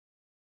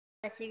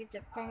sa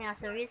YouTube channel.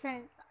 So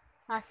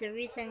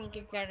recently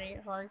kita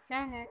ko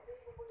sana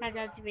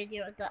nagad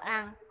video ito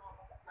ang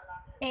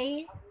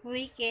a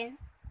weekend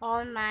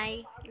on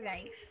my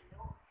life.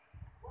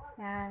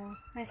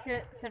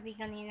 Sabi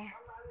ko nila,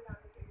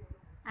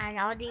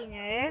 ako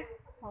dinner,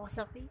 ako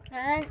sa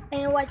pikan,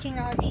 watching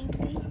ako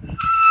TV,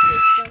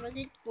 with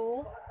kapatid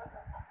ko,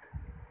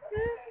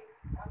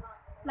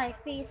 my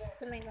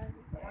face, oh my god,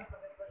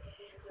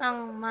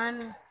 ang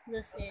mami,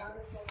 this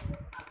is,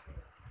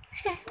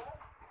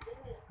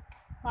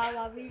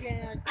 pawabili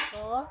na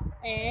ito,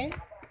 and,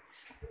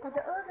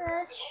 kada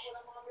oras,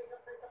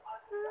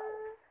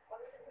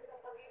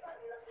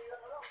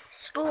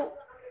 school.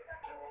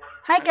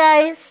 Hi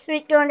guys!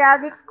 Wait ko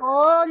nalit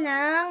ko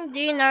ng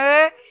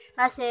dinner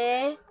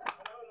kasi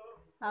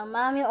ang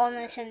mami on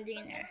na siyang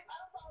dinner.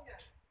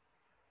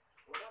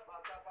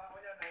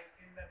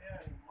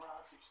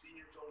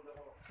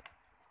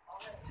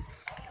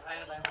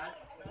 Kakain na tayo,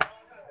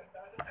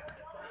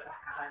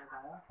 Kakain na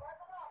tayo?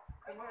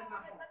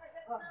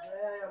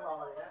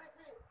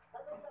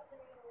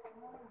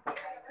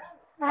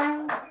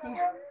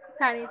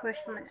 Sabi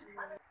first muna.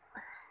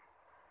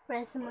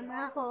 First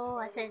muna ako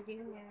kasi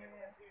dinner.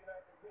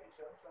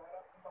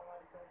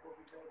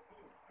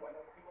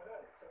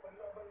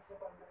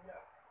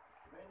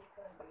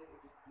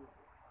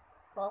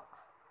 Pork.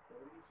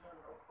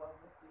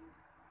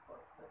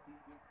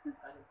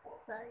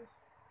 Sorry.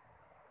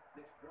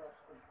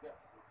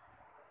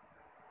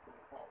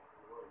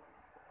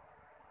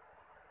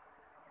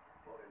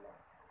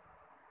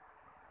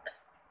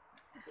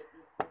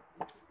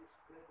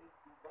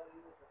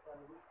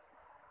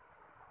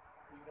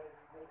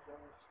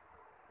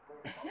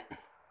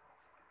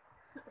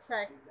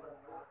 Sorry.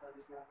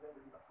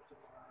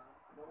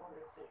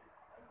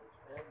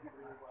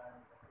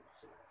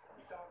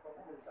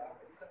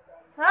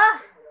 Ah!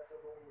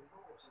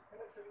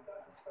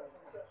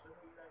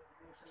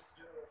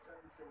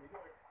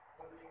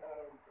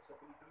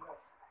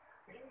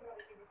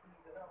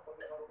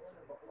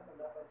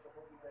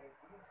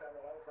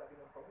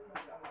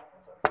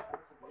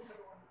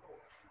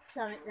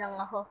 Samit lang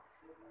ako.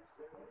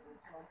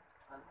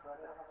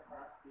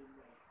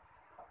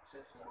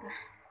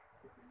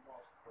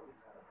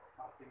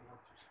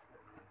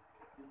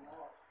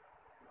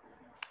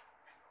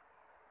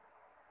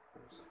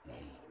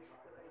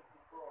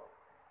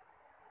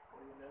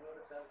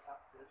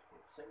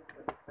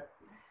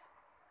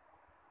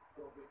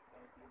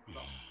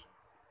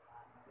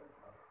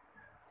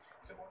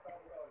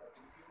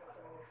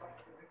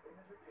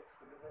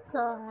 So,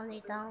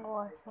 ngunitang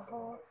ko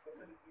ako.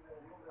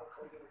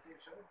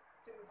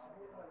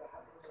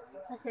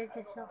 Kasi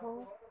just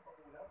ako.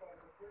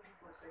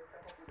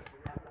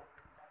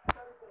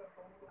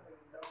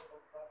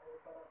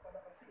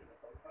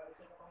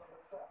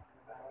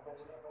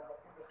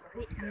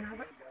 Wait, ano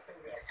ba?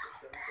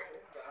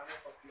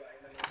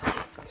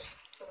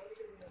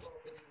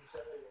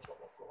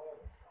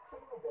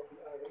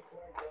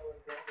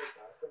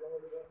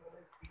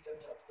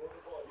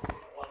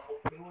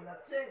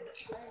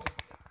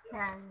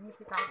 Yan,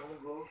 nipit ako.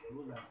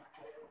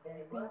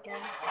 Very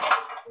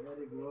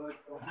good.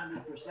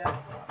 100%.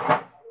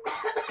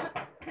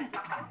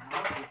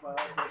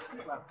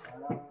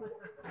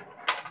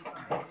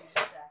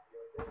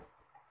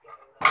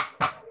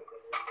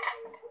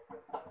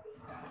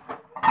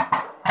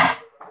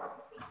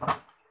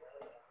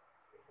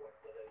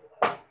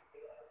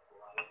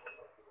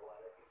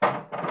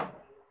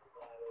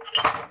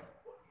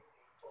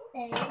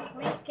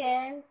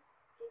 Weekend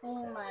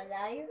in my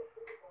life.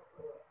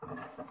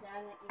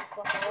 Yan ang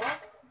info ko.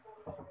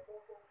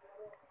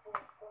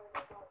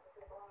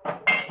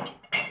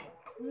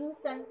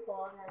 Minsan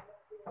po,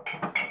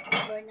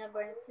 burn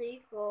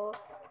ko.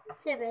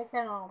 Siyempre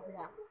sa mga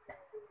vlog.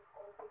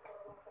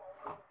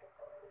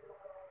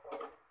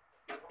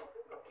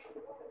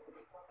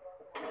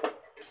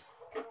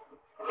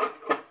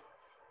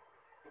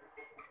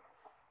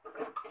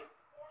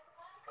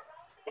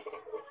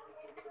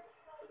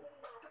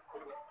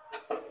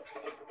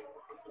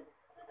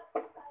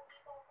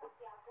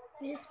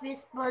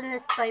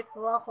 Bonus 5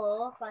 po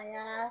ako,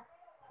 kaya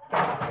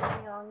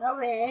yung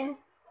gawin,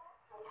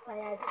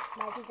 kaya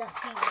matigas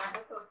na.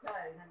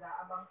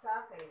 Nag-aabang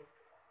sa akin.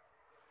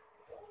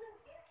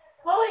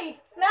 Hoy!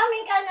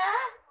 Namin ka na?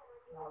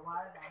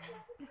 Bawal.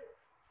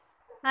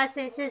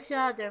 Kasi sa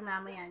shoulder,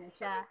 mamaya na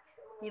siya.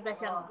 Di ba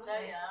siya?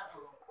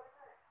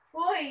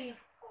 Hoy!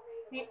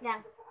 Wait lang.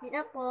 Wait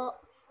na po.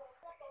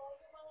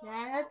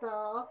 Yan na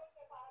to.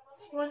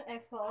 Spoon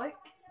or fork.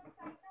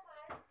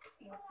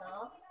 Ito.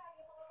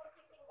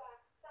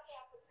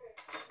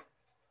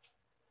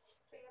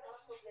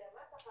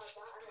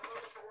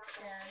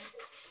 Yan.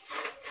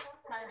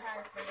 Hal-hal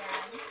ko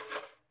yan.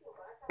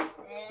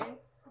 Then,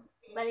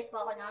 balik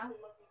po ako ng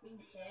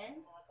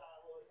pinchin.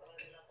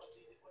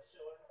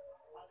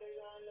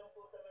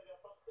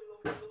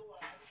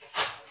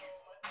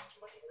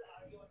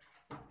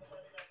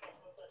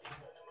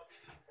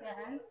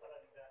 Yan.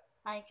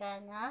 Ay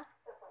ka na.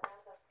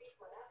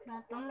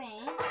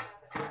 Natumi.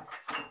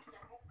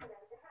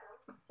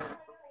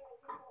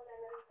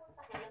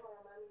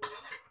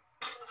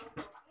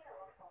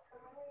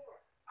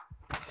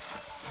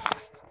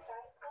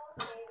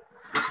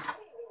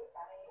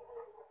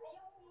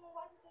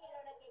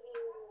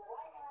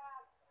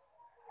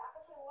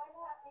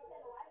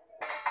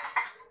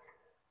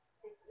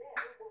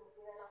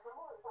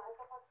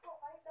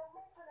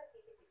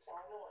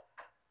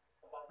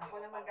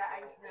 na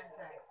mag-aayos na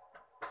dyan.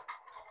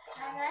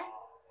 Nanay?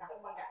 Ako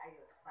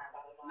mag-aayos pa.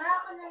 Ako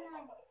na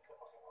nanay.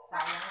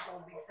 Sayang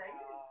tubig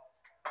sa'yo.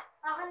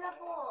 Ako na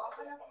po. Ako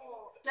na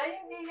po. Chay,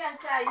 hindi yan,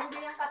 Chay.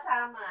 Hindi yan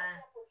kasama.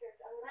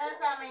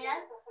 Nasama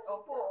yan?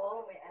 Opo,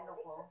 oh, may ano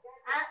ko.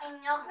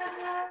 Inyong.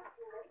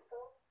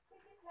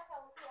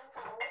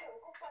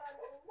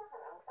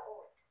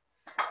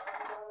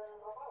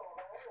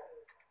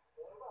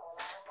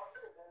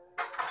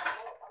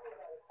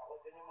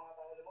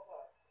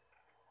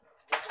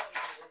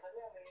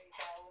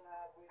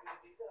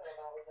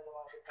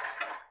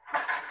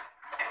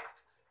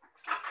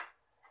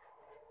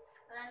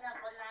 Wala na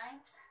po, Nay.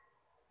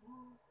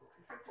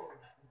 Ito po.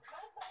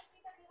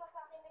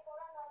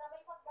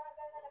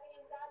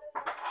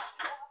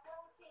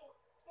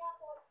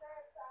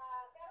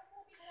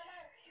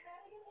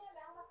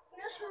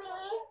 Excuse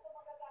me?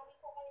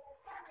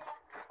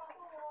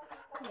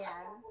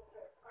 Yan.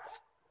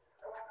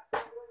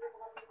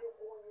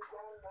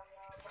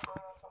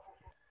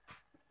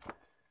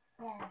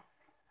 Yan.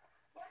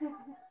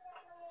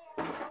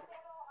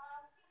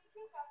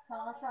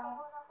 Pakasang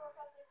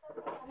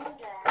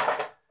yan.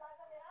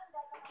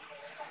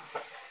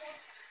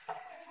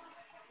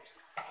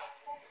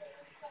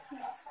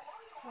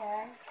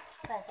 Yan.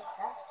 Pwede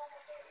ka.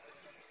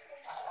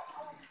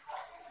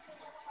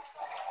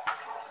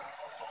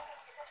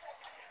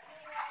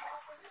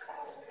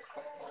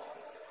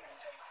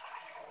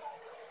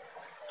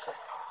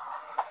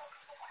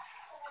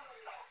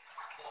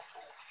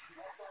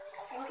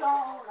 Ito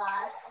ang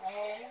ugat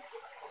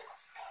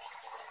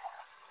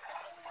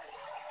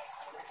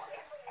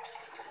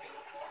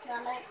na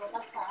may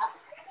butas sa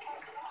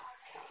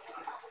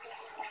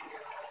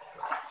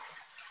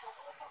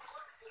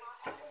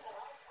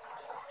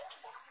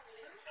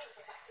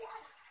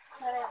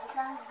para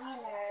isang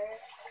dinner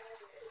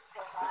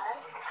bukas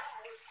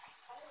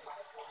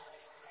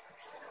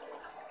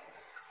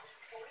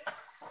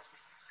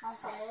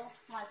kasi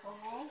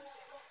matumi.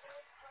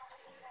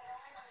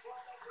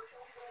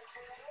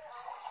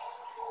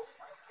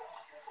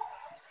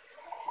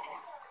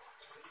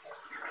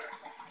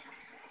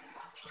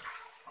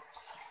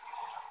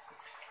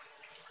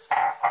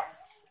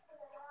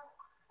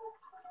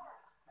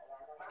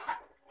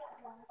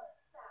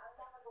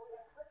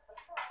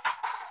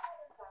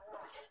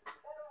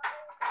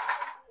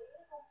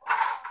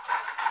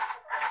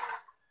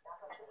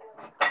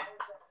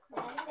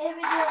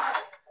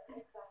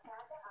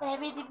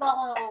 Everyday pa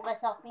ako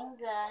nagugas sa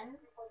pinggan.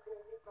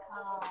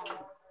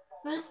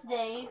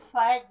 Tuesday,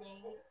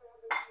 Friday,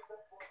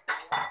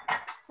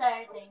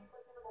 Saturday,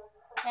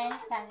 and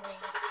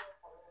Sunday.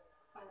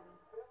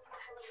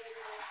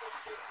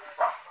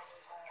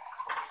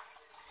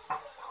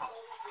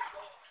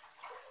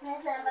 May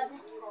Sabado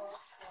ko.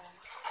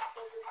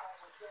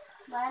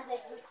 Monday,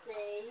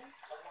 Tuesday,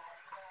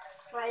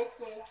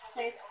 Friday,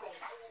 Thursday.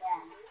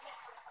 Yan.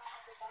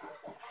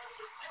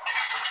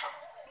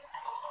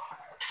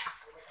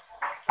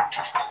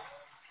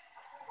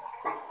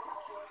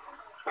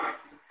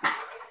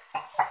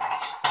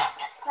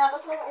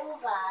 Tapos yung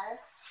ugas.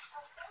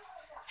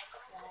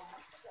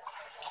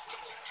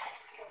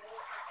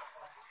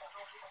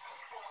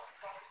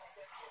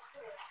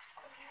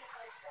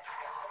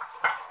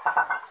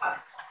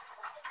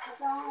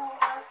 Ito ang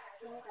ugas.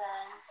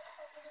 Tingnan.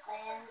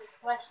 Ayan,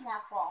 wash na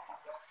po ako.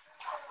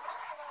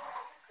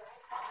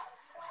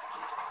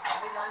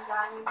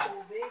 Bilandahan yung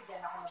tubig.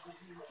 Yan ako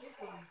nabibisip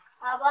eh.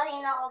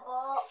 Abahin ako po.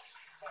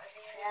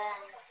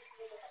 Ayan.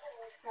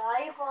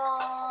 Sorry po.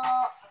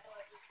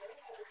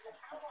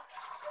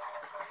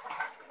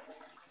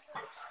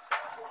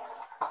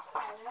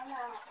 Ano na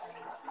ako?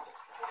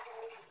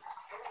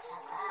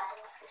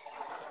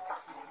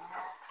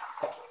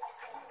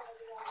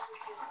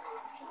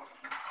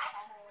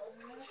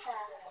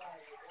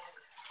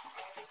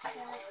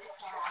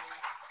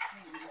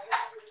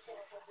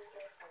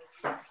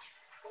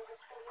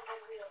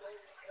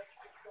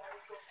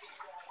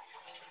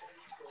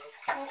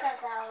 May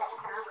tatawa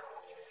ka.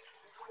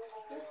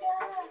 Ika,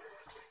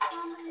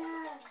 mamaya.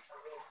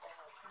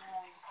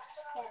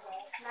 Kaya,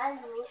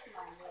 malus.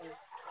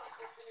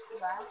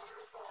 Diba?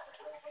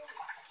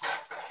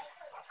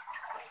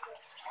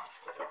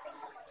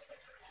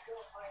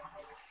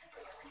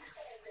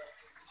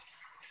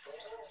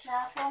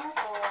 Nakapong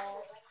ko.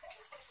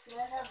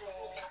 Nalabi.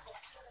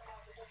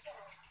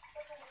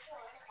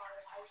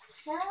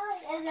 Ay,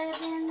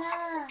 11 na.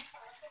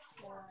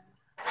 Yan.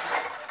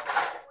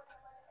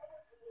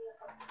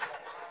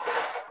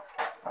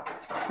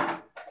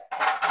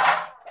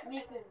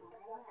 Bigyan mo na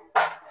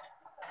yan.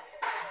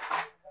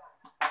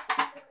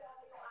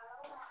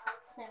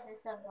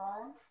 7.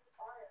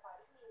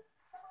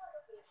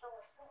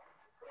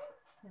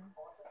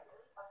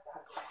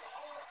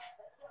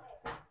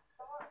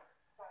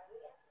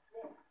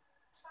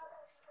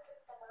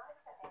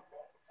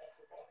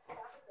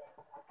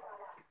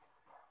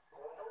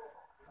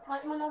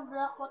 Pag mo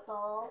na-block ko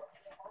to,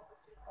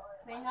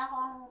 may na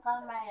akong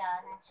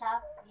kamaya na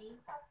Shopee.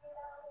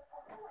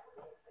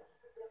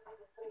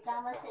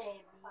 Tama si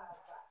Abby.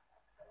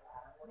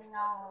 May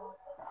na ako.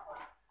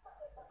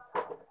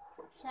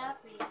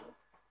 Shopee.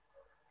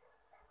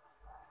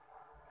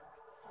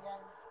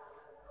 Yan.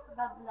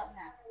 Babla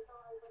na.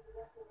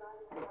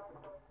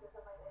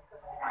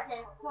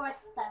 Kasi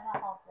first time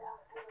ako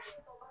vlog.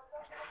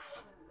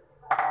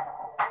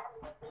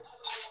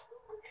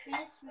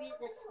 Please read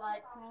the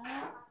swipe me.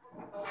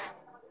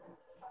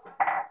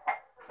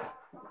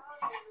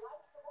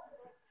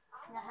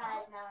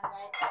 Lahat ng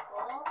life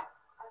ko.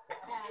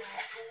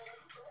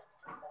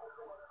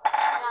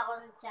 Ako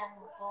ng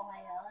channel ko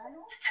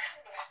ngayon.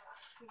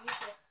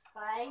 Please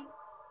subscribe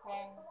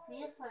and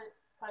please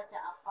for the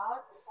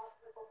accounts.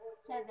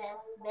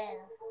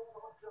 Bell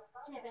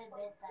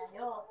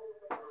tayo.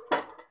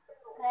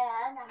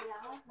 Kaya ng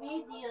mga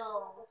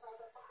videos.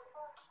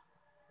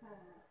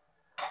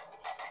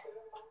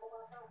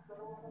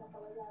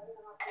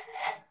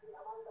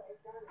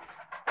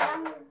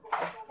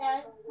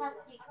 Ang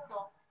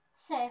TikTok,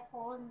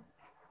 cellphone.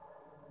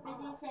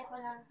 Pwede yung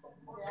cellphone ng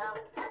vlog.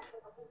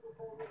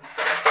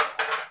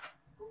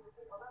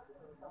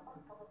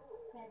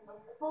 Pwede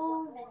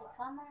phone, pwede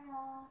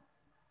camera.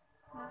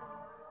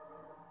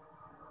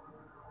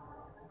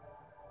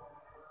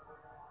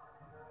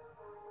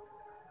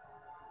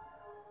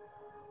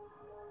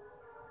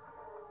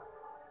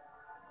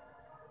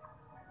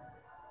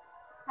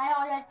 Hi,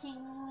 Ola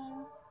Ching.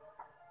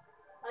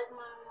 At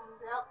mga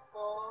vlog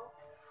ko.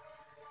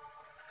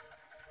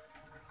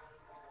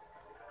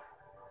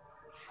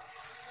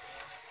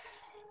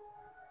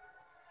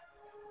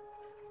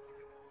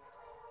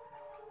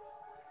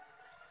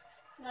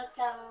 At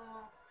ang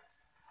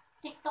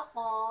TikTok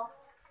ko.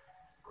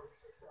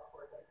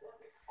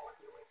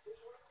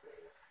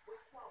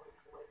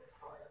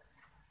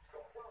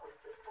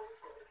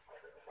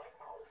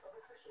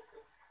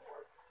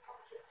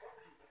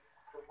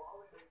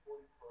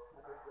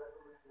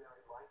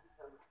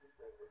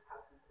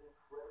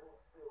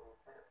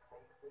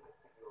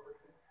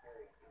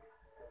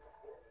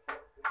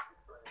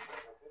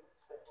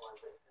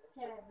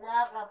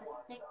 Vlog, tapos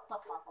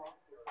TikTok ako.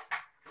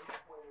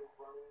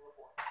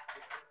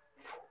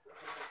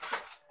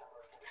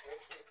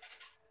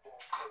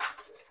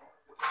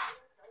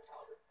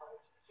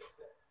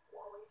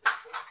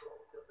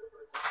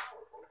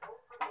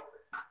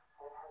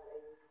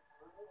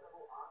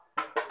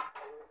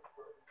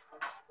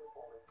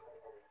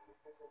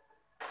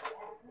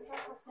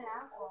 Tapos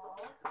na ako.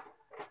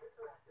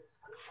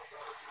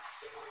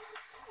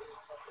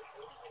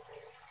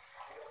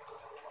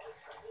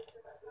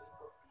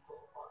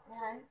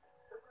 Yan.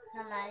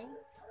 Namay.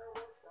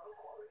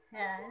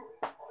 Yan.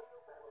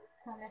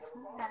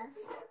 Munas.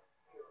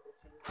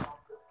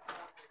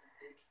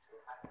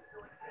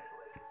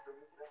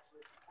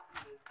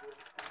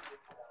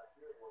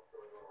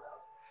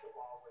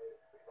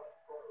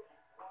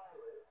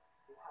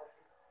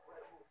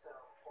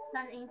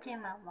 Pan-inch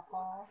yung mama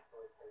ko.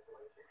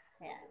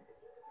 Yan.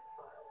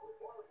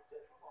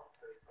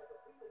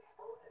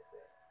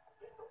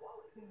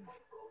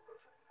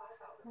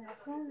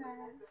 Munas.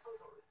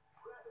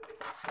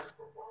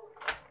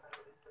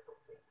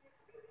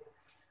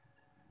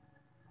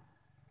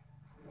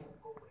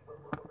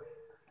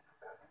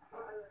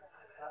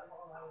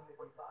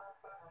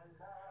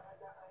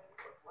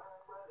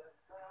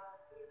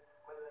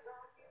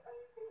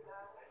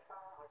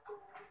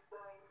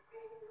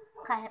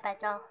 Kaya pa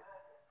ito.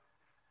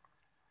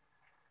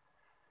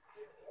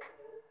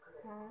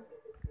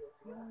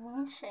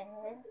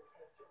 Shell.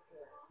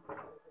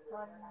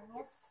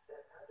 Bonus.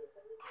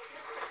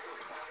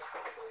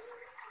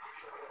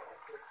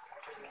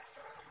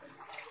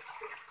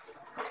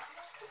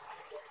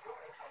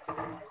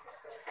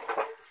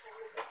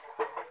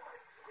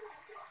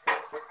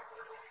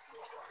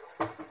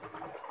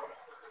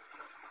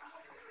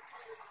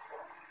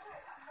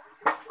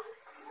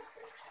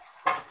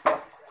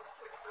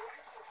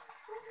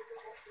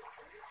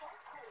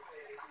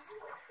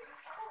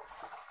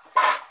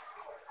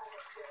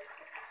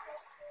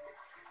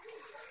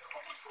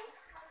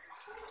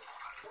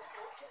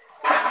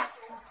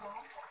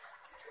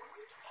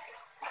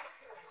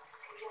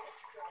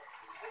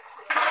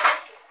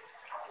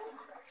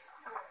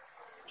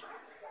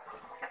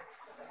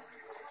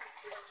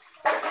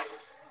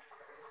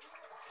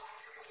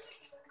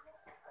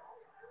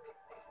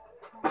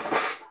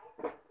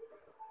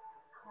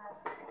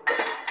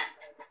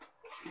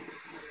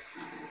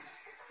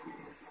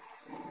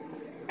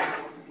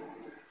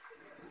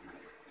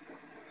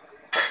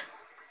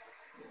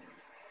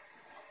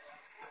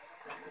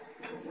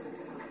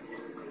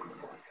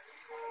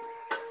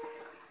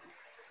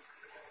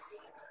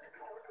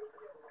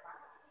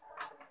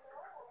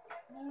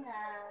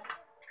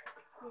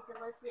 Dito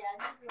ba si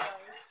Roy?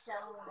 Siya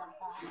muna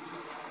pa.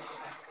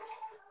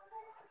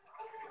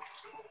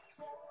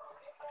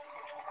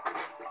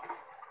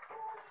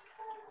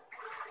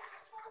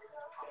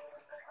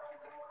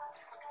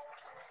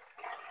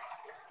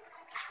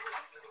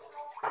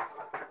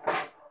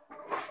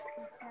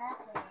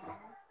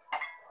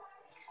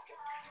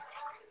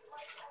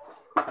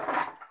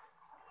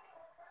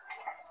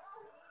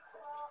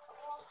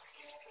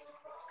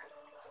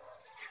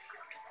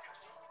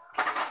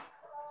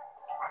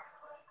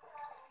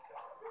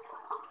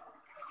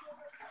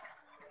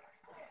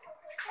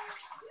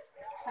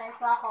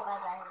 Ako ako,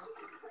 bye-bye.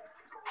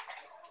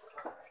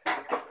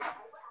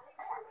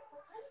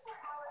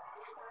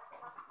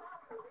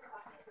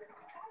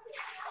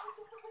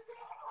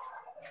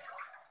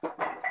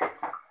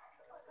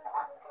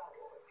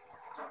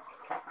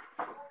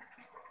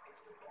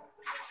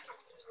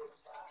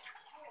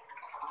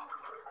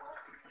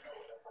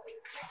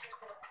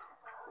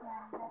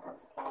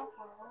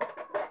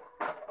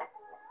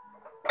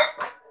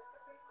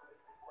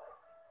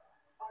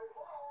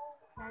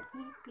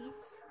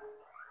 Ipis.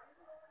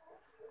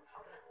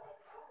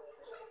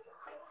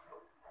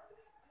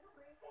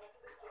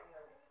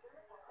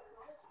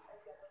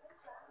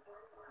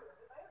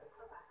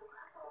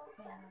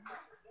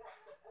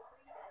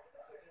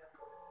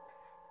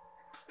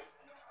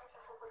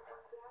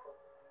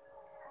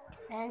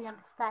 Ayan,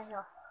 labas tayo.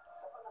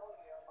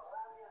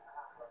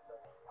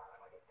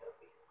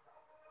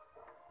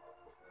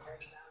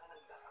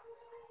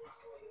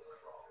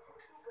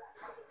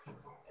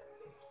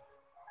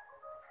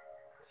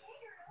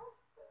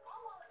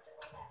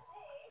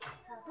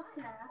 Tapos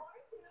na.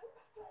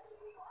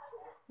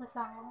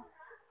 Masang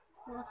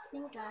bukas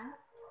pinggan.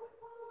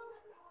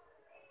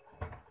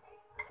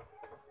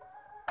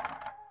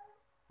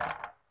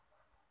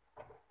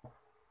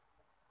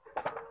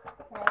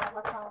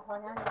 Lalabas ako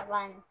ng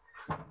lawan.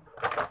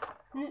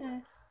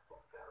 Ayan,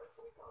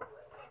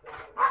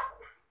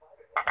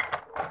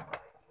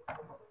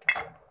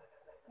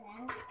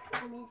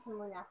 kuminis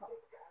muna ako.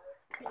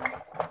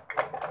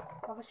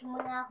 Tapos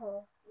muna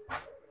ako.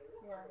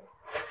 Ayan.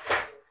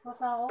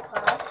 Masang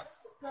ukas.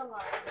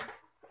 Lawan.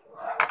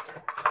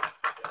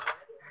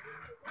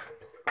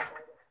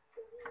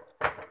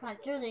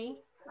 Actually,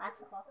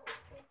 pasok ko.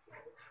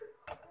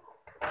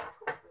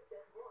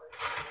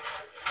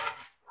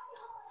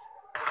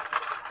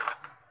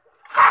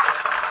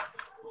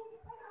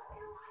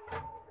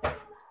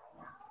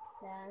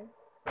 Yan.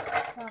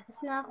 Tapos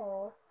na ako.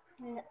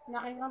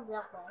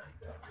 Nakikablock ko.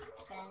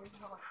 Yan.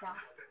 Bukas na.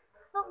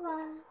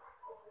 Okay.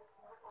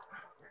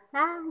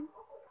 Bye.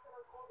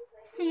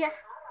 See ya.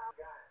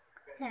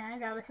 Yan.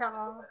 Tapos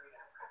ako.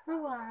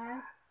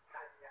 Bye.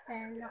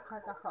 And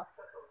nakat ako.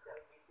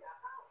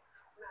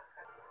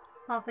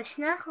 Tapos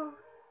na ako.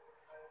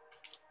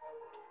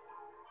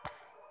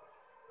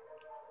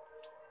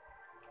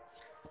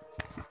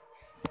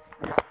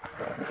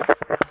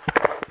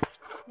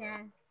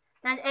 Yan.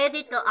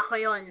 Nag-edit to. Ako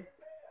yun.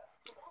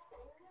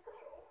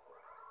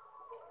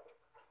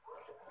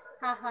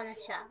 Ako na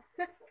siya.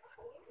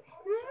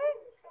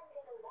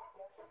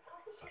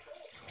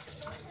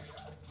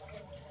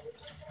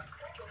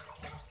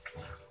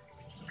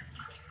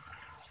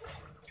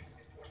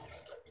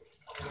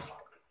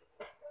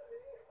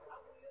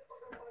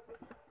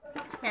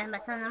 Yan,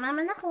 basta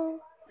naman ako.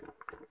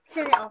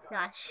 Sorry, oh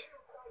flash.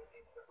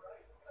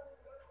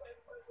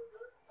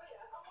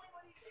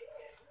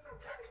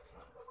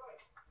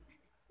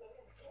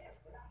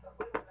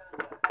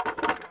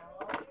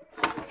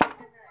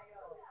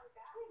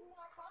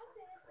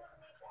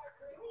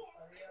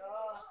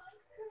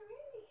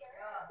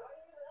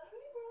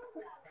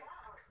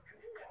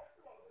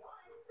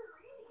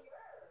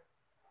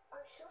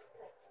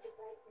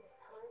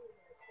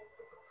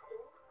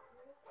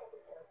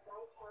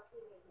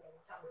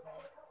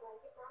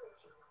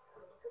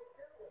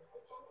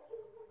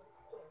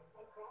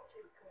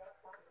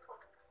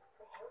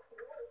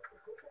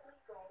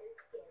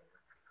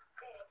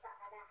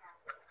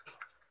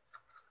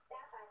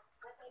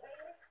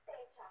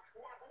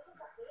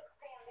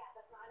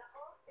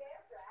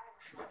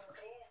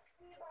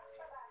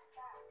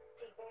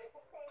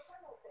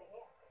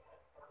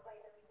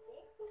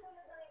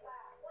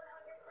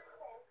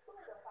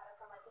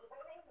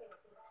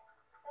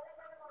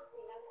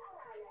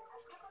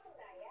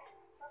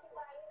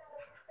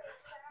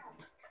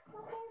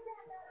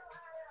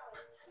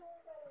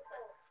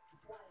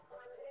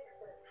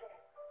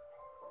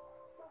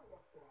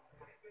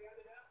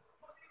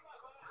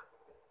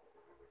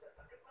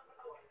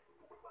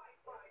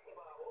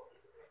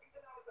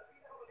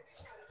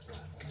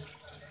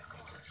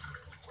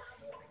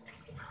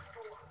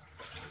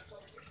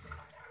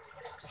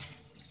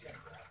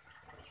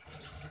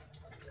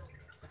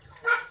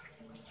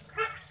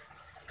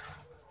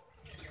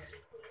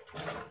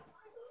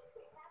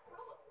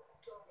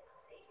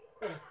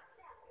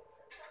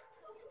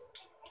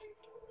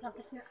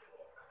 Tapos na.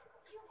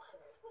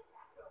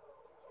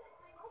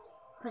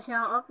 Tapos na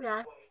ako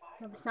flash.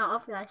 Tapos na ako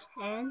flash.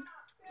 And,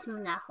 tapos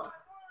muna ako.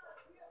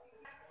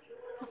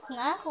 Tapos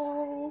na ako.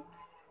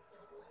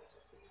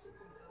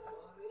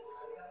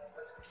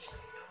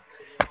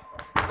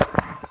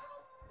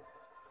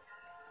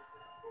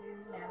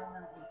 Meron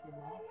ng titi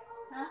mo?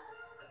 Ha?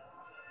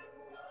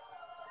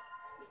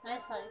 Ay,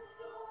 sorry.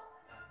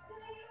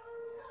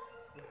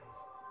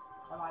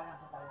 Tawagan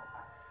ko tayo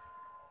pa.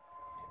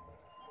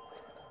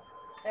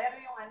 Pero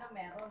yung ano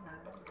meron na.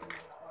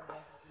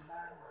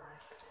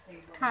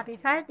 Happy Happy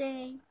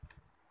Friday.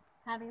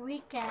 Happy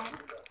weekend.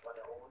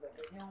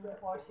 Yung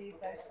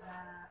 4-seaters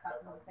na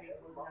 3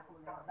 table na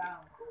kulay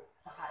brown.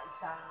 Saka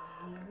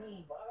isang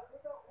mini.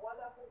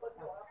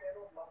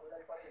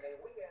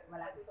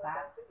 Walang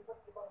stock.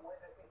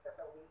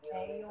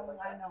 Eh, yung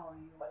ano,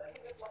 yung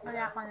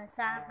Wala ko ng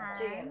sahan.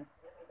 chair.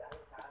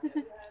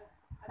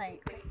 Okay.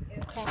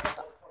 Check ko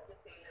to.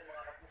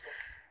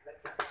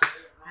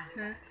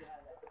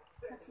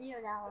 Kasi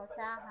wala ko ng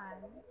sahan.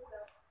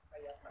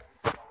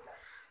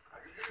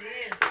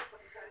 Chill.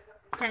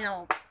 Channel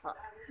po.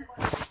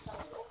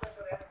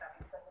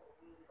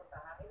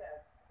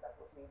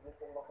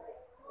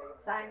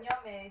 Saan nyo,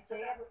 may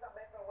chair? 4.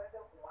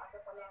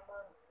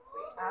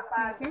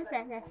 Since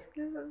I left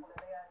school. 4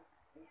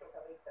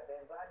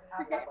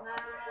 na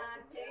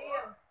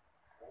chair.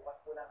 4.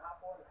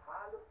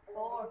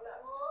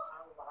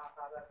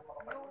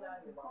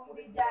 Kung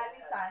di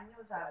jolly, saan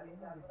nyo, sabi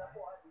nyo, di ba?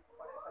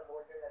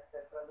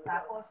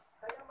 Tapos,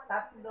 3.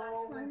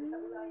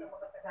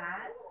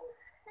 Ha?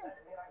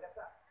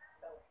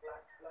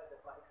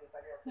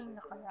 Hindi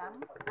ko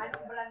lang.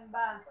 Anong brand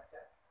ba?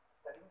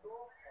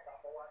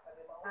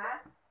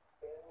 Ha?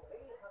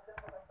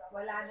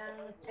 Wala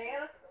nang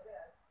chair?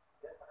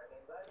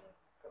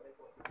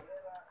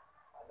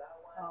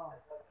 Oh.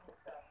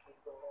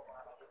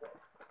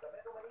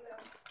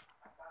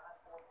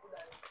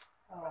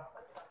 Oh.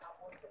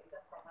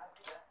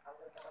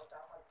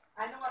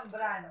 Ano ang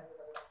brand?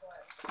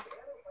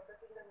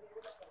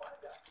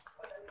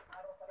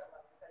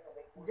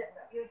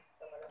 Yun.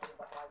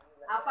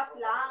 4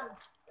 lang.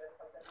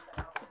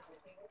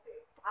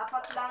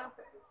 4 lang.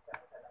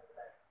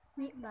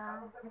 Wait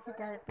ba? Kasi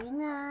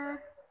Darpina.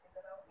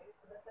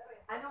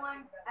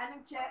 Anong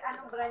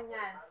brand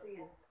niyan?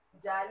 Seal?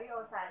 Jolly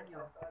o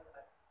Sanyo?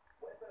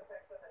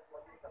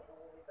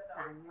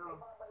 Sanyo.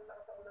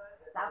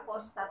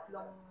 Tapos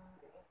tatlong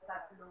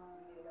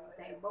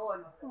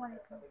table.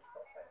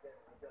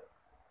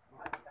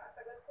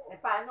 Eh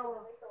paano?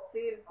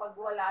 Seal, pag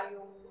wala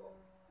yung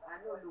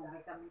lugi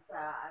kami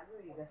sa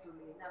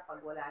gasolina, pag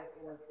wala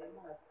yung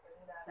ultimo,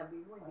 sabi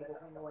mo, hindi ko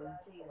kinuha yung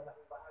chain.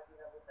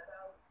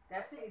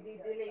 Kasi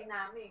i-delay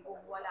namin.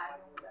 Kung wala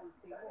yung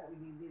ultimo,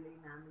 i-delay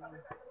namin.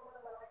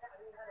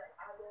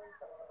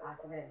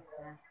 Sige.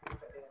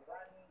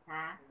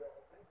 Ha?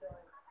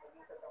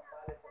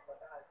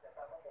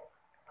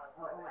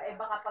 Oo. Eh,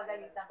 baka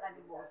pagalitan ka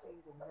ni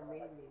bossing kung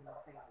sabihin, hindi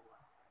mo kinuha.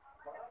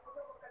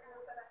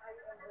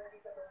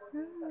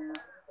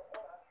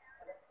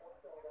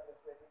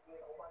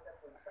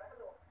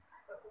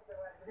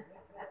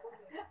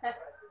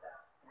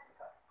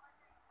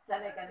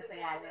 Sanay ka na sa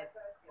yalit.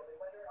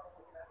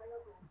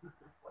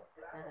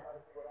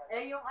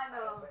 Eh, yung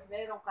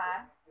meron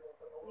ka?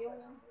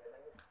 Yung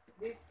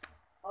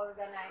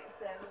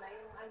disorganizer na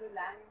yung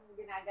lang, yung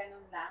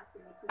ginaganon lang,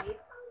 piniplit.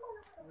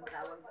 Yung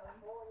tawag doon.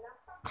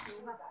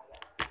 Yung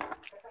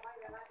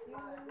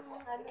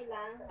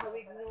lang,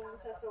 hawig nung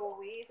sa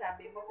Zoe,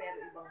 sabi mo,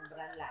 pero ibang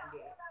brand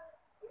lagi.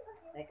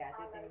 Teka,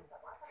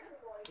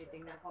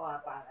 titingnan ko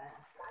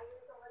para.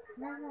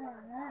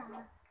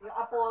 Yung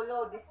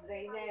Apollo, disc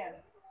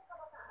drainer.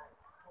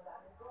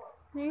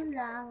 Ngayon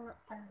lang.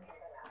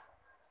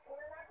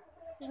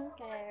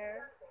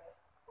 Skincare.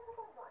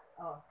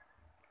 Oh.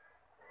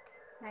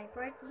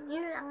 9:40.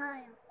 Yun lang nga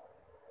yun.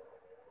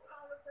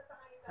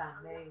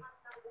 Sunday.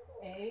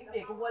 Eh,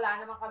 hindi. Kung wala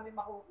naman kami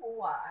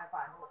makukuha,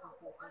 paano kung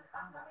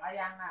pupunta na?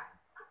 Kaya nga.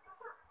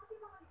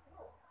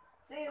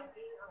 Sil,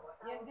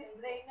 yung disc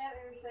drainer,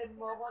 i-save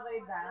mo ko,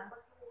 Red, ha?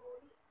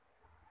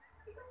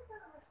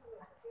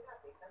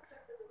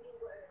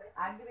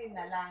 Green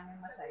na lang,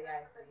 yung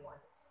masaya.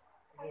 Green.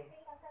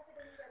 Sige.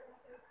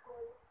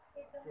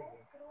 Sige.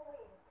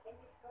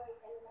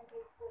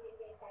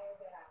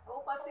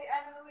 Oo, kasi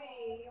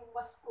yung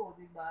Pasko,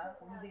 di ba?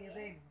 Kung di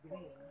red,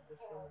 green.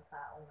 Gusto ng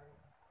tao ngayon.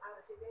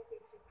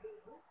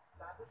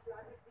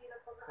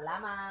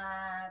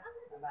 Salamat!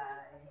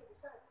 Bye-bye.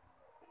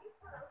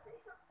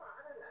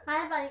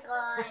 Hi,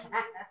 Balikoy!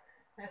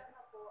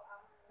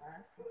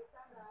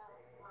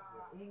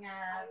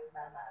 Ingat!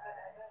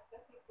 Bye-bye.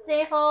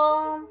 Stay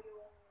home!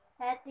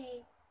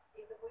 Hetty!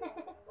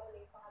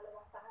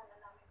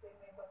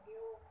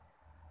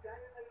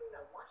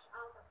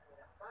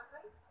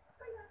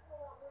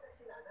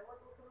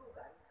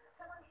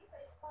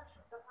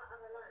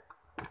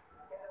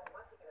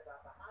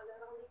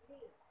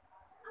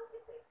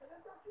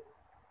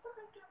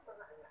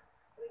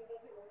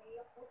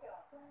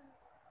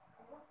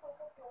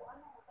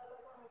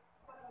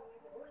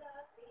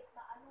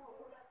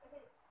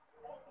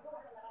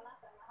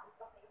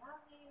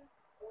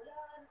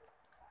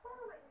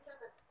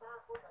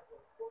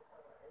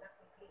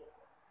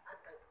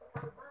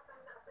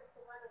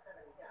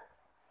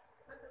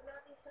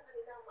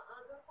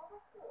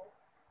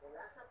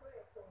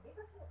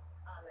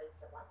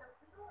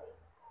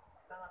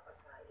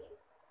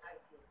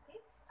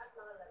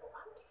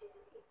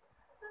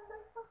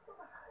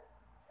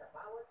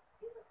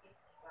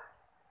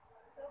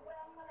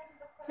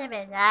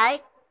 Siyempre,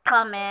 like,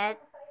 comment,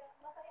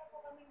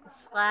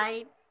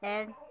 subscribe,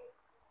 and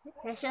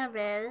press yung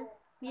bell.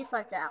 Use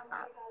all the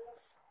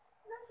accounts.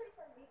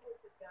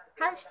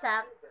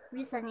 hashtag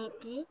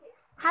Risaniki,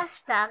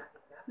 hashtag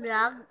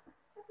blog,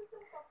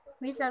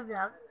 Risa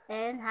Vlog,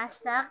 and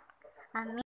hashtag